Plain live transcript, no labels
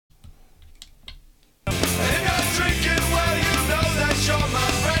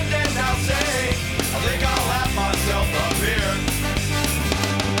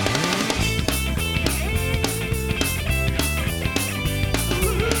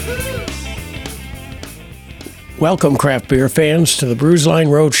Welcome, craft beer fans, to the Brews Line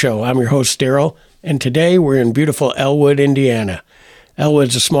Roadshow. I'm your host, Daryl, and today we're in beautiful Elwood, Indiana.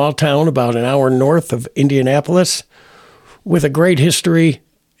 Elwood's a small town about an hour north of Indianapolis with a great history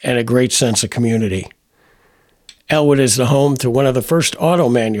and a great sense of community. Elwood is the home to one of the first auto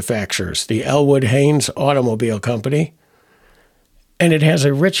manufacturers, the Elwood Haynes Automobile Company, and it has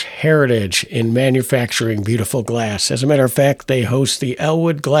a rich heritage in manufacturing beautiful glass. As a matter of fact, they host the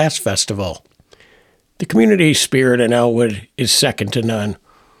Elwood Glass Festival. The community spirit in Elwood is second to none,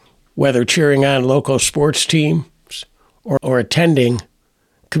 whether cheering on local sports teams or attending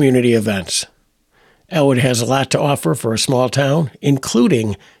community events. Elwood has a lot to offer for a small town,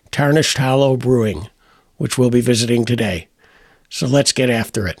 including Tarnished Brewing, which we'll be visiting today. So let's get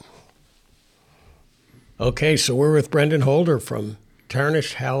after it. Okay, so we're with Brendan Holder from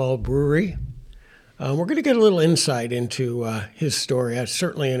Tarnished Brewery. We're going to get a little insight into his story. It's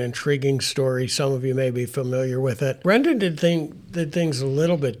certainly an intriguing story. Some of you may be familiar with it. Brendan did things a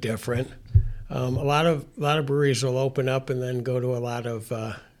little bit different. A lot of breweries will open up and then go to a lot of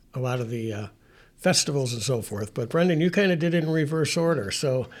the festivals and so forth. But Brendan, you kind of did it in reverse order.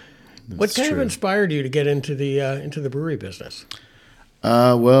 So, what kind of inspired you to get into the brewery business?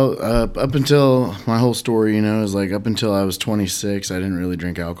 Up until my whole story, is like up until I was 26, I didn't really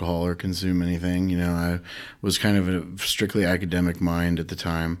drink alcohol or consume anything. I was kind of a strictly academic mind at the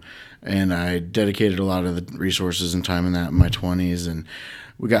time, and I dedicated a lot of the resources and time in my 20s. And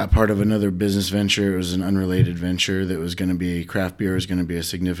we got part of another business venture. It was an unrelated venture that was going to be craft beer was going to be a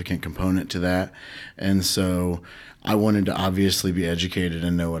significant component to that. And so I wanted to obviously be educated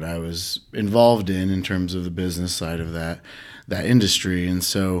and know what I was involved in terms of the business side of that industry. And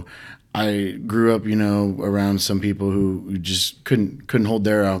so I grew up, around some people who just couldn't hold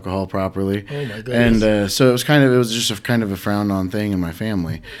their alcohol properly. Oh my goodness. And so it was just a kind of a frowned on thing in my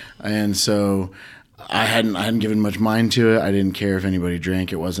family. And so I hadn't given much mind to it. I didn't care if anybody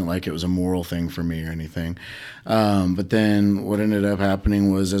drank. It wasn't like it was a moral thing for me or anything. But then what ended up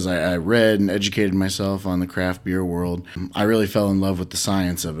happening was, as I read and educated myself on the craft beer world, I really fell in love with the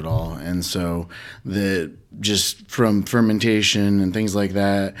science of it all. And so just from fermentation and things like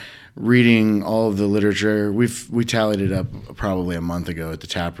that, reading all of the literature, we tallied it up probably a month ago at the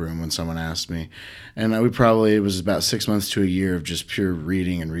tap room when someone asked me, and it was about 6 months to a year of just pure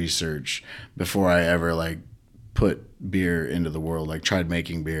reading and research before I ever put beer into the world, tried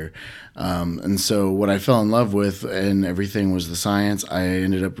making beer. And so what I fell in love with and everything was the science. I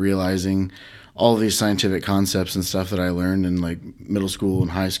ended up realizing all these scientific concepts and stuff that I learned in middle school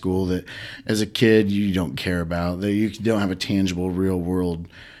and high school that as a kid you don't care about, that you don't have a tangible real world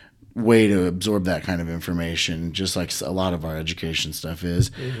way to absorb that kind of information, just like a lot of our education stuff is.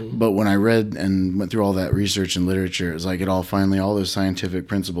 Mm-hmm. But when I read and went through all that research and literature, it was like all those scientific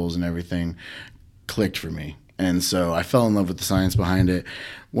principles and everything clicked for me. And so I fell in love with the science behind it.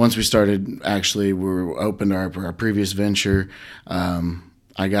 Once we started, we opened our previous venture,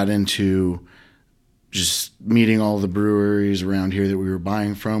 I got into just meeting all the breweries around here that we were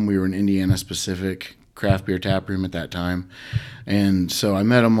buying from. We were an Indiana-specific craft beer tap room at that time. And so I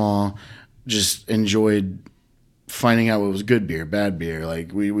met them all, just enjoyed finding out what was good beer, bad beer.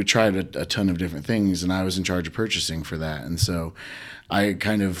 We tried a ton of different things, and I was in charge of purchasing for that. And so I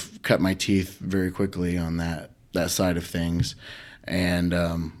kind of cut my teeth very quickly on that side of things. And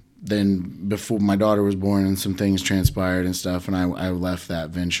then before my daughter was born and some things transpired and stuff, and I left that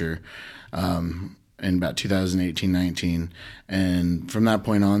venture in about 2018-19. And from that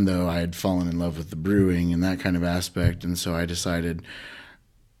point on, though, I had fallen in love with the brewing and that kind of aspect. And so I decided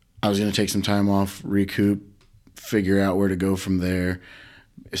I was going to take some time off, recoup, figure out where to go from there,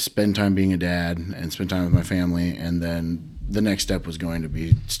 spend time being a dad and spend time with my family. And then the next step was going to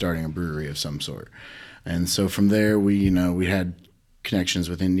be starting a brewery of some sort. And so from there, we had connections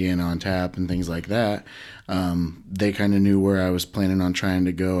with Indiana on Tap and things like that. They kind of knew where I was planning on trying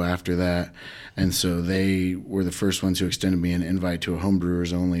to go after that. And so they were the first ones who extended me an invite to a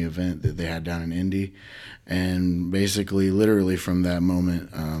homebrewers only event that they had down in Indy. And basically, literally from that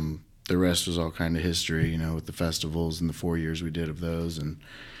moment, the rest was all kind of history, with the festivals and the 4 years we did of those and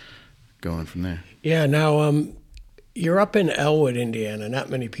going from there. Yeah, now you're up in Elwood, Indiana. Not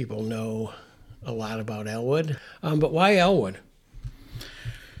many people know a lot about Elwood, but why Elwood?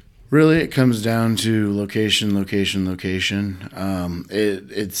 Really, it comes down to location.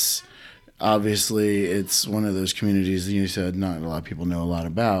 It's obviously it's one of those communities that you said not a lot of people know a lot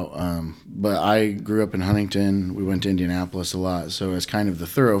about. But I grew up in Huntington. We went to Indianapolis a lot, so as kind of the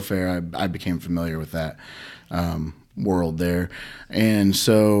thoroughfare, I became familiar with that world there. And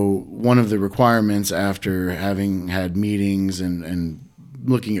so one of the requirements after having had meetings and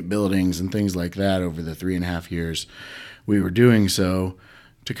looking at buildings and things like that over the 3.5 years we were doing so,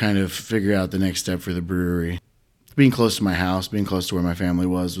 to kind of figure out the next step for the brewery. Being close to my house, being close to where my family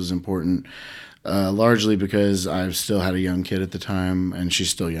was important. Largely because I still had a young kid at the time, and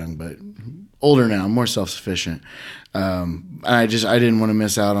she's still young, but older now, more self-sufficient. I didn't want to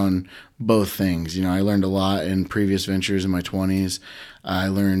miss out on both things. You know, I learned a lot in previous ventures in my 20s. I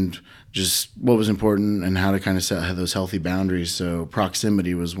learned just what was important and how to kind of set those healthy boundaries. So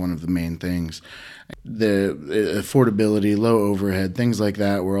proximity was one of the main things. The affordability, low overhead, things like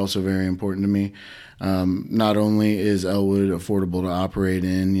that were also very important to me. Not only is Elwood affordable to operate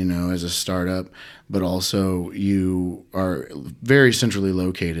in, you know, as a startup, but also you are very centrally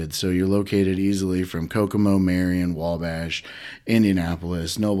located. So you're located easily from Kokomo, Marion, Wabash,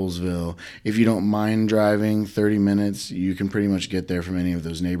 Indianapolis, Noblesville. If you don't mind driving 30 minutes, you can pretty much get there from any of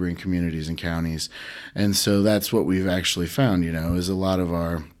those neighboring communities and counties. And so that's what we've actually found, you know, is a lot of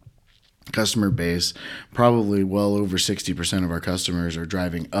our customer base, probably well over 60% of our customers are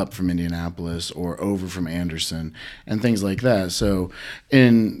driving up from Indianapolis or over from Anderson and things like that. So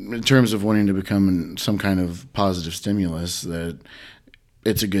in terms of wanting to become some kind of positive stimulus, that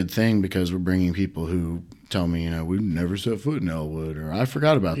it's a good thing, because we're bringing people who tell me, you know, we've never set foot in Elwood, or I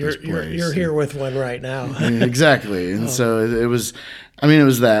forgot about this place. You're here with one right now. Exactly. And so it was, I mean, it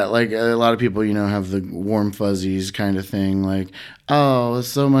was that, like, a lot of people, you know, have the warm fuzzies kind of thing, like, oh, there's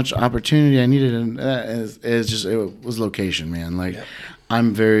so much opportunity, I needed it was location, man. Like, yep.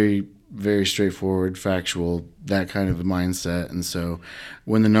 I'm very, very straightforward, factual, that kind of a mindset. And so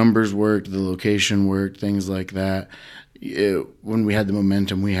when the numbers worked, the location worked, things like that, when we had the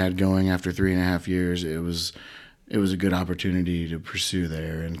momentum we had going after 3.5 years, it was a good opportunity to pursue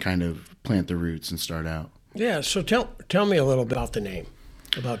there and kind of plant the roots and start out. Yeah, so tell me a little bit about the name,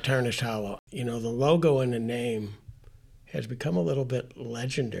 about Tarnished Hollow. You know, the logo and the name has become a little bit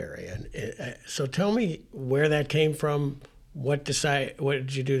legendary, and so tell me where that came from. What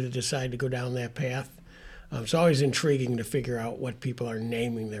did you do to decide to go down that path? It's always intriguing to figure out what people are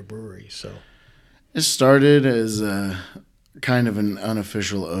naming their breweries. So it started as kind of an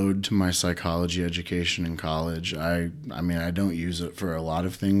unofficial ode to my psychology education in college. I mean, I don't use it for a lot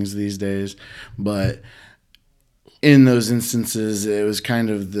of things these days, but in those instances, it was kind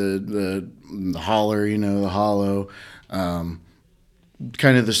of the holler, you know, the hollow,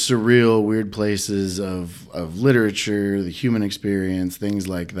 kind of the surreal, weird places of literature, the human experience, things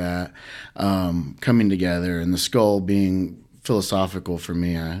like that, coming together, and the skull being philosophical for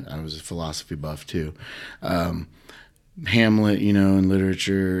me. I was a philosophy buff too. Hamlet, you know, in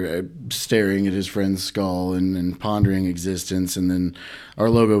literature, staring at his friend's skull and pondering existence, and then our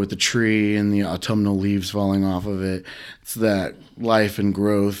logo with the tree and the autumnal leaves falling off of it. It's that life and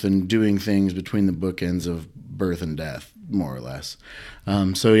growth and doing things between the bookends of birth and death, more or less.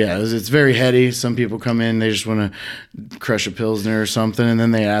 So yeah, it's very heady. Some people come in, they just want to crush a Pilsner or something, and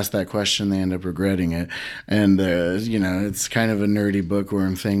then they ask that question, they end up regretting it. And, you know, it's kind of a nerdy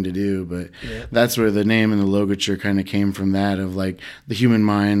bookworm thing to do, but yeah, that's where the name and the logature kind of came from, that of like the human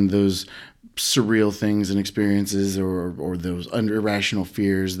mind, those surreal things and experiences, or those irrational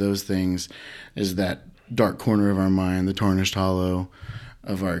fears, those things, is that dark corner of our mind, the tarnished hollow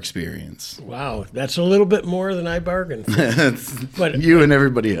of our experience. Wow, that's a little bit more than I bargained for. But you and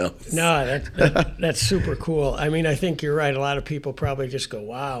everybody else. No, that's super cool. I mean, I think you're right. A lot of people probably just go,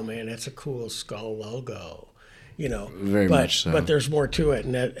 "Wow, man, that's a cool skull logo," you know. Very much so. But there's more to it,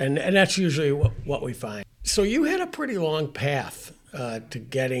 and that's usually what we find. So you had a pretty long path to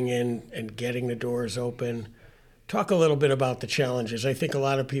getting in and getting the doors open. Talk a little bit about the challenges. I think a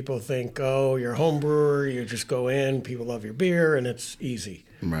lot of people think, oh, you're a home brewer, you just go in, people love your beer, and it's easy.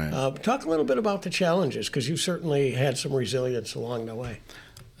 Right. Talk a little bit about the challenges, because you certainly had some resilience along the way.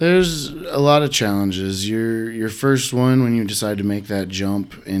 There's a lot of challenges. Your first one, when you decide to make that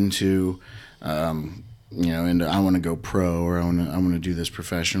jump into, into I want to go pro, or I want to do this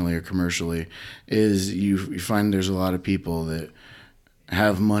professionally or commercially, is you find there's a lot of people that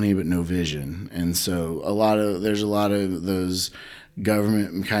have money but no vision. And so there's a lot of those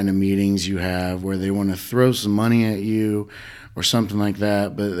government kind of meetings you have where they want to throw some money at you or something like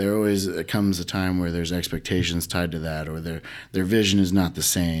that, but there always comes a time where there's expectations tied to that, or their vision is not the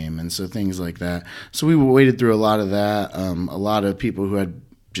same, and so things like that. So we waded through a lot of that. A lot of people who had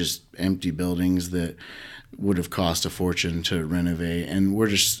just empty buildings that would have cost a fortune to renovate, and we're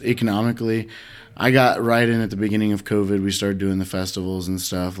just economically, I got right in at the beginning of COVID. We started doing the festivals and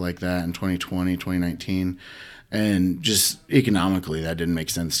stuff like that in 2020, 2019. And just economically, that didn't make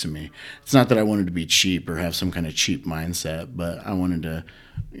sense to me. It's not that I wanted to be cheap or have some kind of cheap mindset, but I wanted to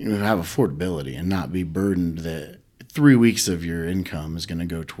have affordability and not be burdened that 3 weeks of your income is going to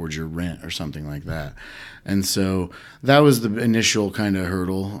go towards your rent or something like that. And so that was the initial kind of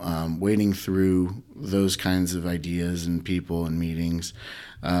hurdle, wading through those kinds of ideas and people and meetings.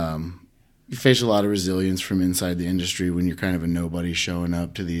 You face a lot of resilience from inside the industry when you're kind of a nobody showing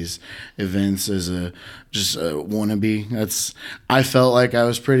up to these events as just a wannabe. I felt like I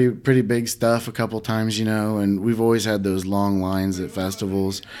was pretty big stuff a couple times, and we've always had those long lines at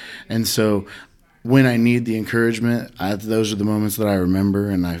festivals. And so when I need the encouragement, those are the moments that I remember,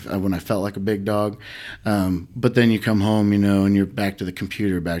 and when I felt like a big dog. But then you come home, and you're back to the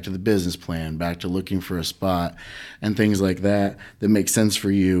computer, back to the business plan, back to looking for a spot and things like that make sense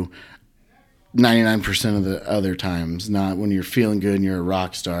for you 99% of the other times, not when you're feeling good and you're a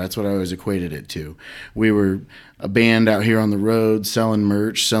rock star. That's what I always equated it to. We were a band out here on the road selling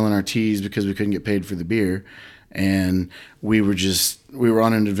merch, selling our teas because we couldn't get paid for the beer. And we were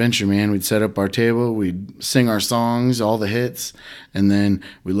on an adventure, man. We'd set up our table, we'd sing our songs, all the hits, and then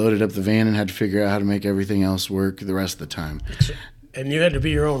we loaded up the van and had to figure out how to make everything else work the rest of the time. And you had to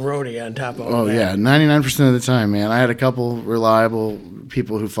be your own roadie on top of all that. Oh, yeah, 99% of the time, man. I had a couple reliable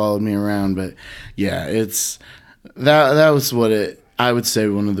people who followed me around, but yeah, that was I would say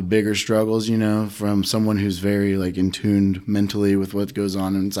one of the bigger struggles, from someone who's very in tuned mentally with what goes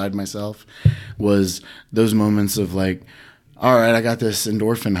on inside myself, was those moments of all right, I got this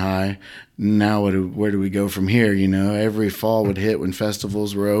endorphin high. Now where do we go from here? Every fall would hit when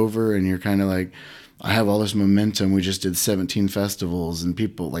festivals were over, and you're kind of like, I have all this momentum. We just did 17 festivals, and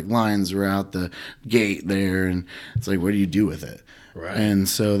people lines were out the gate there, and it's like, what do you do with it? Right. And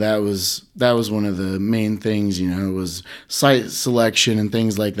so that was one of the main things, was site selection and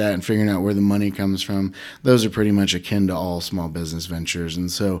things like that, and figuring out where the money comes from. Those are pretty much akin to all small business ventures. And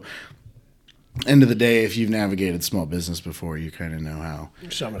so, end of the day, if you've navigated small business before, you kind of know how.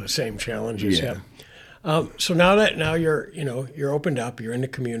 Some of the same challenges. Yeah. So now you're opened up, you're in the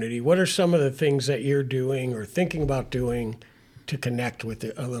community. What are some of the things that you're doing or thinking about doing to connect with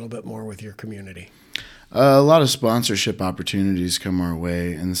a little bit more with your community? A lot of sponsorship opportunities come our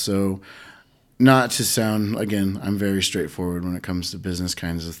way. And so, not to sound, again, I'm very straightforward when it comes to business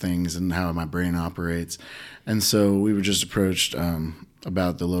kinds of things and how my brain operates. And so we were just approached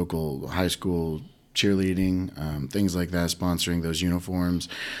about the local high school cheerleading, things like that, sponsoring those uniforms.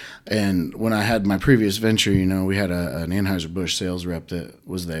 And when I had my previous venture, we had an Anheuser-Busch sales rep that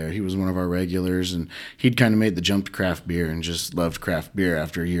was there. He was one of our regulars, and he'd kind of made the jump to craft beer and just loved craft beer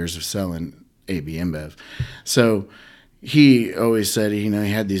after years of selling AB InBev. So he always said, he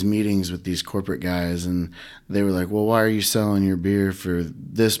had these meetings with these corporate guys, and they were like, well, why are you selling your beer for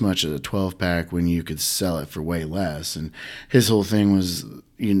this much of a 12-pack when you could sell it for way less? And his whole thing was,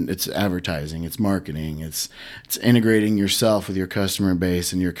 it's advertising, it's marketing, it's integrating yourself with your customer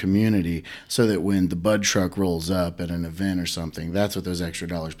base and your community so that when the Bud truck rolls up at an event or something, that's what those extra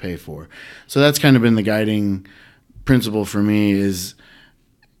dollars pay for. So that's kind of been the guiding principle for me is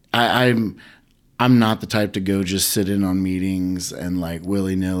I'm not the type to go just sit in on meetings and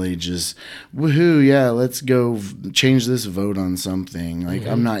willy-nilly just, woohoo, yeah, let's go change this vote on something.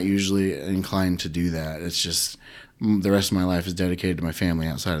 I'm not usually inclined to do that. It's just the rest of my life is dedicated to my family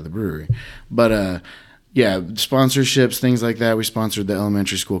outside of the brewery. But yeah, sponsorships, things like that. We sponsored the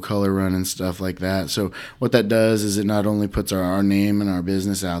elementary school color run and stuff like that. So what that does is it not only puts our name and our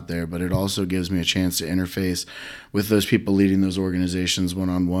business out there, but it also gives me a chance to interface with those people leading those organizations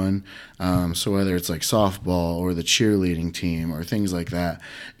one-on-one. So whether it's softball or the cheerleading team or things like that,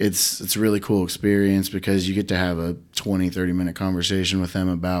 it's a really cool experience because you get to have a 20, 30-minute conversation with them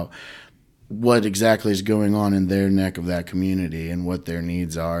about what exactly is going on in their neck of that community and what their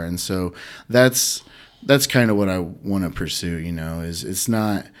needs are. And so that's kind of what I want to pursue, is it's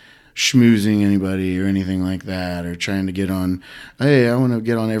not schmoozing anybody or anything like that or trying to get on, hey, I want to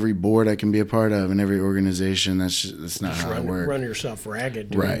get on every board I can be a part of and every organization. That's not how I work. Run yourself ragged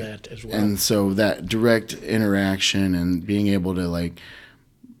doing that as well. And so that direct interaction and being able to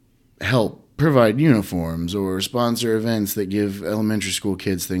help provide uniforms or sponsor events that give elementary school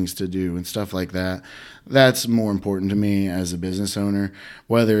kids things to do and stuff like that. That's more important to me as a business owner,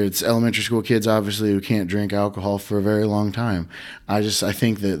 whether it's elementary school kids, obviously, who can't drink alcohol for a very long time. I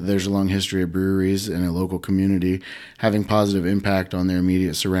think that there's a long history of breweries in a local community having positive impact on their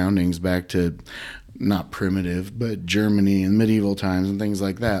immediate surroundings back to not primitive, but Germany and medieval times and things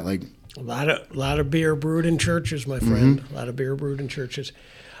like that. A lot of beer brewed in churches, my friend. Mm-hmm. A lot of beer brewed in churches.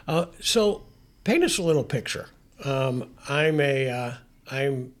 So paint us a little picture. I'm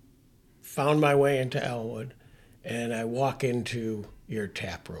found my way into Elwood, and I walk into your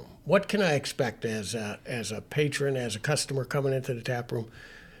tap room. What can I expect as a patron, as a customer coming into the tap room?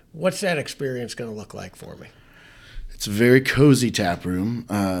 What's that experience going to look like for me? It's a very cozy tap room.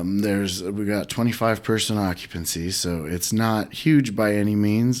 We got 25-person occupancy, so it's not huge by any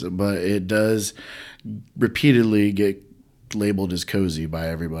means, but it does repeatedly get labeled as cozy by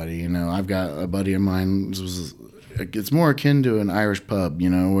everybody. You know, I've got a buddy of mine. It's more akin to an Irish pub, you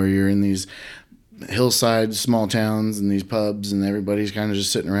know, where you're in these hillside small towns and these pubs, and everybody's kind of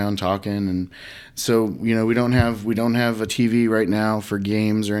just sitting around talking. And so, you know, we don't have a TV right now for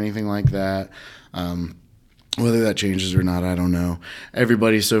games or anything like that. Whether that changes or not, I don't know.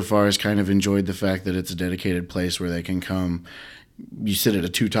 Everybody so far has kind of enjoyed the fact that it's a dedicated place where they can come. You sit at a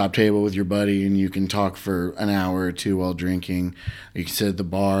two-top table with your buddy and you can talk for an hour or two while drinking. You can sit at the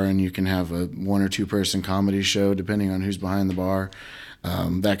bar and you can have a 1 or 2 person comedy show depending on who's behind the bar.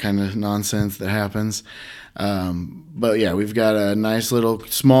 That kind of nonsense that happens. But yeah, we've got a nice little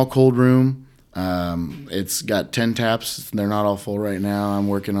small cold room. It's got 10 taps. They're not all full right now. I'm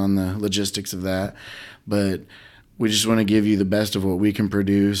working on the logistics of that. But we just want to give you the best of what we can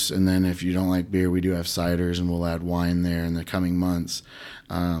produce. And then if you don't like beer, we do have ciders, and we'll add wine there in the coming months.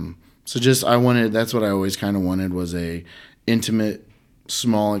 That's what I always kind of wanted, was a intimate,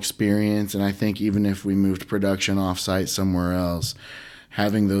 small experience. And I think even if we moved production off-site somewhere else,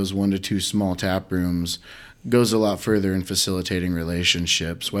 having those 1 to 2 small tap rooms goes a lot further in facilitating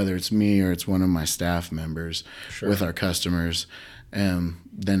relationships, whether it's me or it's one of my staff members with our customers,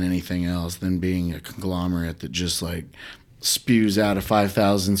 than anything else, than being a conglomerate that just like spews out a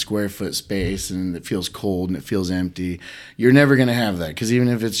 5,000 square foot space and it feels cold and it feels empty. You're never going to have that, because even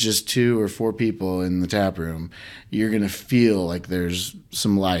if it's just 2 or 4 people in the tap room, you're going to feel like there's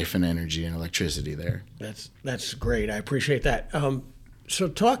some life and energy and electricity there. That's great. I appreciate that. So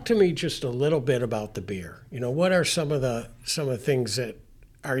talk to me just a little bit about the beer. You know, what are some of the things that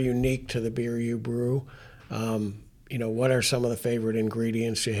are unique to the beer you brew? You know, what are some of the favorite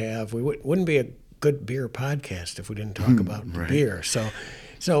ingredients you have? We wouldn't be a good beer podcast if we didn't talk about the beer.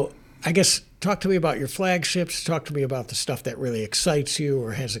 So I guess talk to me about your flagships. Talk to me about the stuff that really excites you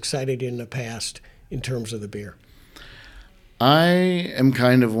or has excited you in the past in terms of the beer. I am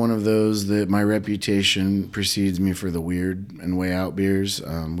kind of one of those that my reputation precedes me for the weird and way out beers.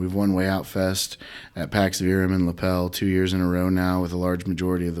 We've won Way Out Fest at Pax Verum in Lapel 2 years in a row now with a large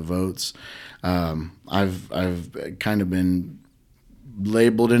majority of the votes. I've kind of been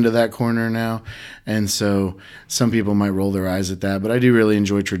labeled into that corner now, and so some people might roll their eyes at that, but I do really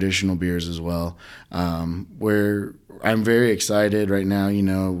enjoy traditional beers as well, where I'm very excited right now. You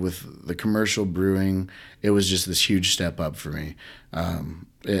know, with the commercial brewing, it was just this huge step up for me.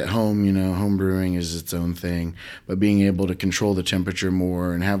 At home, you know, home brewing is its own thing, but being able to control the temperature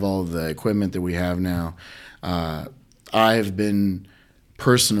more and have all of the equipment that we have now, I've been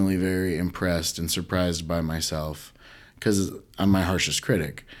personally very impressed and surprised by myself, because I'm my harshest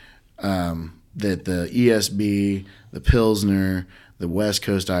critic, that the ESB, the Pilsner, the West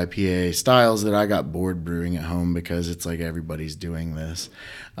Coast IPA styles that I got bored brewing at home because it's like everybody's doing this,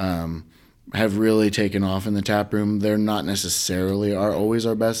 have really taken off in the tap room. They're not necessarily always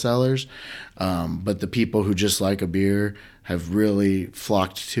our best sellers, but the people who just like a beer have really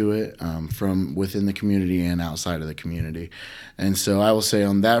flocked to it, from within the community and outside of the community. And so I will say,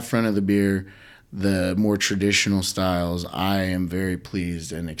 on that front of the beer, the more traditional styles, I am very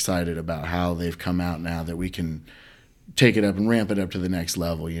pleased and excited about how they've come out now, that we can take it up and ramp it up to the next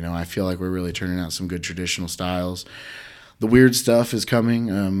level. You know, I feel like we're really turning out some good traditional styles. The weird stuff is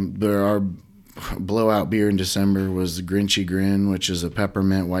coming. Our blowout beer in December was the Grinchy Grin, which is a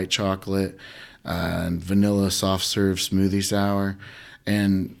peppermint white chocolate and vanilla soft serve smoothie sour.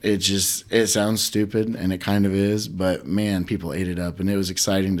 And it sounds stupid, and it kind of is, but man, people ate it up, and it was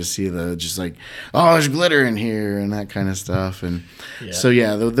exciting to see just like, oh, there's glitter in here and that kind of stuff. And so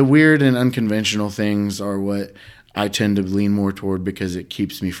yeah, the weird and unconventional things are what I tend to lean more toward, because it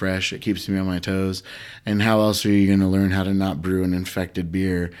keeps me fresh, it keeps me on my toes. And how else are you going to learn how to not brew an infected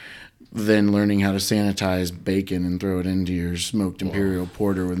beer than learning how to sanitize bacon and throw it into your smoked imperial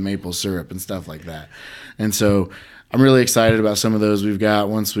porter with maple syrup and stuff like that? And so I'm really excited about some of those we've got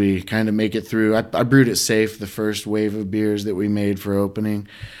once we kind of make it through. I brewed it safe the first wave of beers that we made for opening,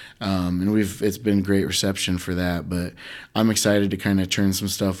 and it's been great reception for that. But I'm excited to kind of turn some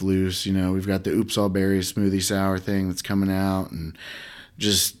stuff loose. You know, we've got the Oops All Berries smoothie sour thing that's coming out, and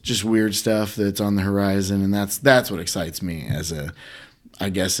just weird stuff that's on the horizon, and that's what excites me as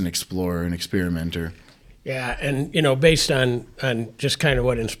an explorer and experimenter. Yeah, and you know, based on just kind of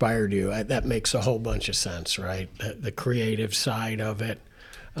what inspired you, that makes a whole bunch of sense, right? The creative side of it,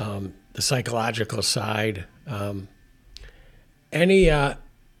 the psychological side. Any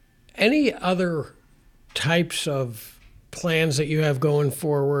other types of plans that you have going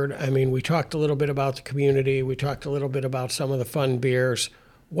forward? I mean, we talked a little bit about the community. We talked a little bit about some of the fun beers.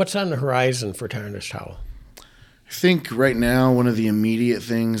 What's on the horizon for Tarnished Howell? I think right now one of the immediate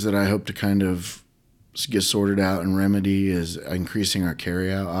things that I hope to kind of get sorted out and remedy is increasing our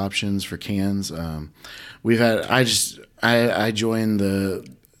carryout options for cans. I joined the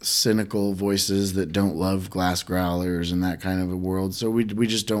cynical voices that don't love glass growlers and that kind of a world. So we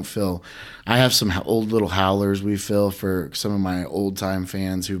just don't fill. I have some old little howlers we fill for some of my old time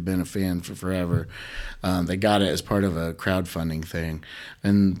fans who've been a fan for forever. They got it as part of a crowdfunding thing,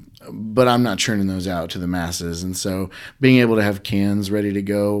 but I'm not churning those out to the masses. And so being able to have cans ready to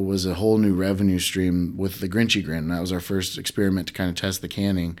go was a whole new revenue stream with the Grinchy Grin. That was our first experiment to kind of test the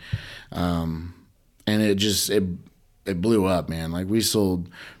canning, and it blew up, man. Like, we sold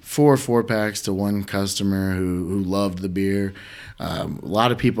 4-packs to one customer who loved the beer. A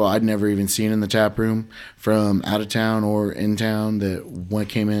lot of people I'd never even seen in the tap room from out of town or in town that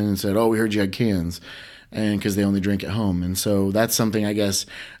came in and said, "Oh, we heard you had cans," and because they only drink at home. And so that's something I guess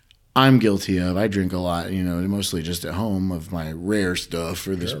I'm guilty of. I drink a lot, mostly just at home of my rare stuff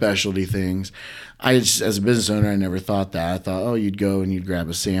or the specialty things. As a business owner, I never thought that. I thought, oh, you'd go and you'd grab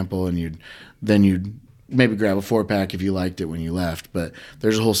a sample and you'd maybe grab a 4-pack if you liked it when you left. But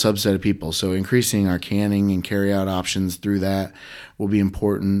there's a whole subset of people. So increasing our canning and carryout options through that will be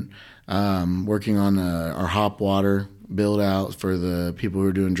important. Working on our hop water build out for the people who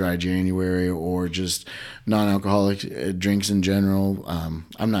are doing dry January or just non-alcoholic drinks in general.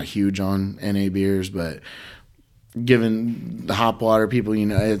 I'm not huge on NA beers, but given the hop water people,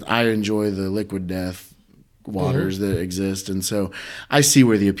 I enjoy the Liquid Death waters that exist, and so I see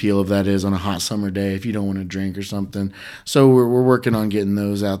where the appeal of that is on a hot summer day if you don't want to drink or something. So we're working on getting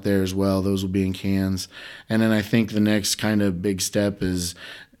those out there as well. Those will be in cans. And then I think the next kind of big step is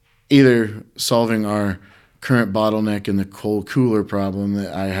either solving our current bottleneck in the cold cooler problem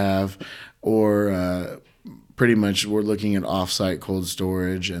that I have, or pretty much we're looking at off-site cold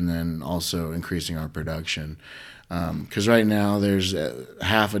storage and then also increasing our production. Because right now there's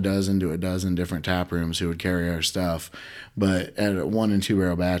half a dozen to a dozen different tap rooms who would carry our stuff, but at 1 and 2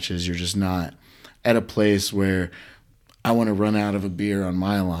 barrel batches, you're just not at a place where I want to run out of a beer on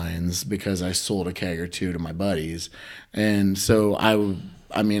my lines because I sold a keg or two to my buddies. And so I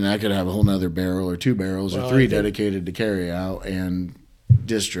could have a whole nother barrel or 2 barrels or 3 dedicated to carry out and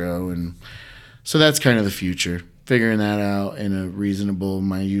distro. And so that's kind of the future. Figuring that out in a reasonable,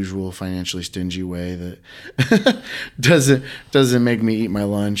 my usual financially stingy way that doesn't make me eat my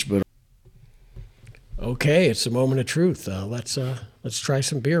lunch. But okay, it's a moment of truth. Let's try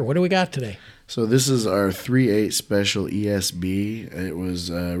some beer. What do we got today? So this is our 3.8 Special ESB. It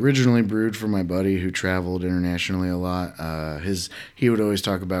was originally brewed for my buddy who traveled internationally a lot. He would always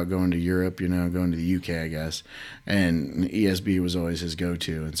talk about going to Europe, going to the UK, I guess. And ESB was always his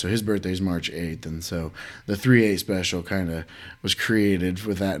go-to. And so his birthday is March 8th. And so the 3.8 Special kind of was created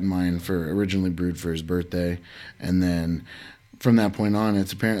with that in mind, originally brewed for his birthday. And then from that point on,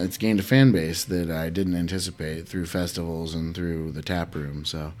 it's gained a fan base that I didn't anticipate through festivals and through the tap room.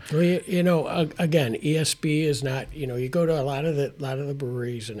 So, well, again, ESB is not. You go to a lot of the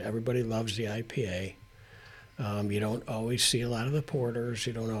breweries, and everybody loves the IPA. You don't always see a lot of the porters.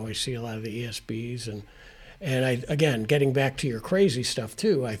 You don't always see a lot of the ESBs, and again, getting back to your crazy stuff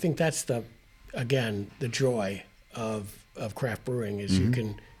too. I think that's the joy of craft brewing is you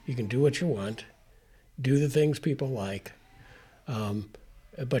can do what you want, do the things people like.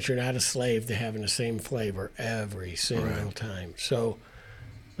 But you're not a slave to having the same flavor every single time. So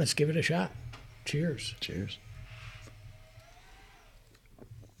let's give it a shot. Cheers. Cheers.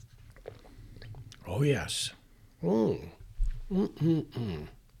 Oh, yes. A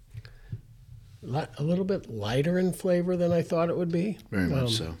little bit lighter in flavor than I thought it would be. Very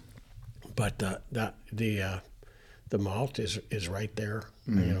much so. But the malt is right there.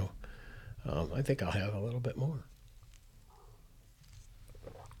 I think I'll have a little bit more.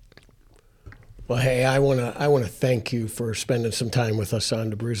 Well, hey, I want to thank you for spending some time with us on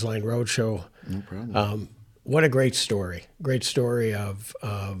the Brews Line Roadshow. No problem. What a great story! Great story of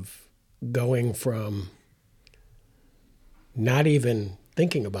going from not even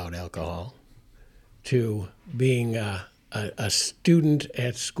thinking about alcohol to being a student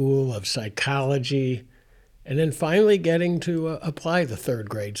at school of psychology, and then finally getting to apply the 3rd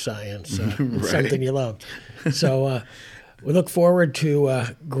grade science. It's something you love. So. We look forward to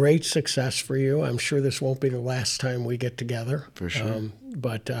great success for you. I'm sure this won't be the last time we get together. For sure.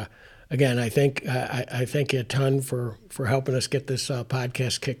 But again, I thank you a ton for helping us get this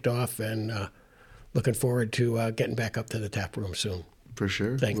podcast kicked off, and looking forward to getting back up to the tap room soon. For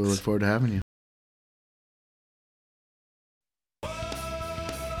sure. Thanks. We'll look forward to having you.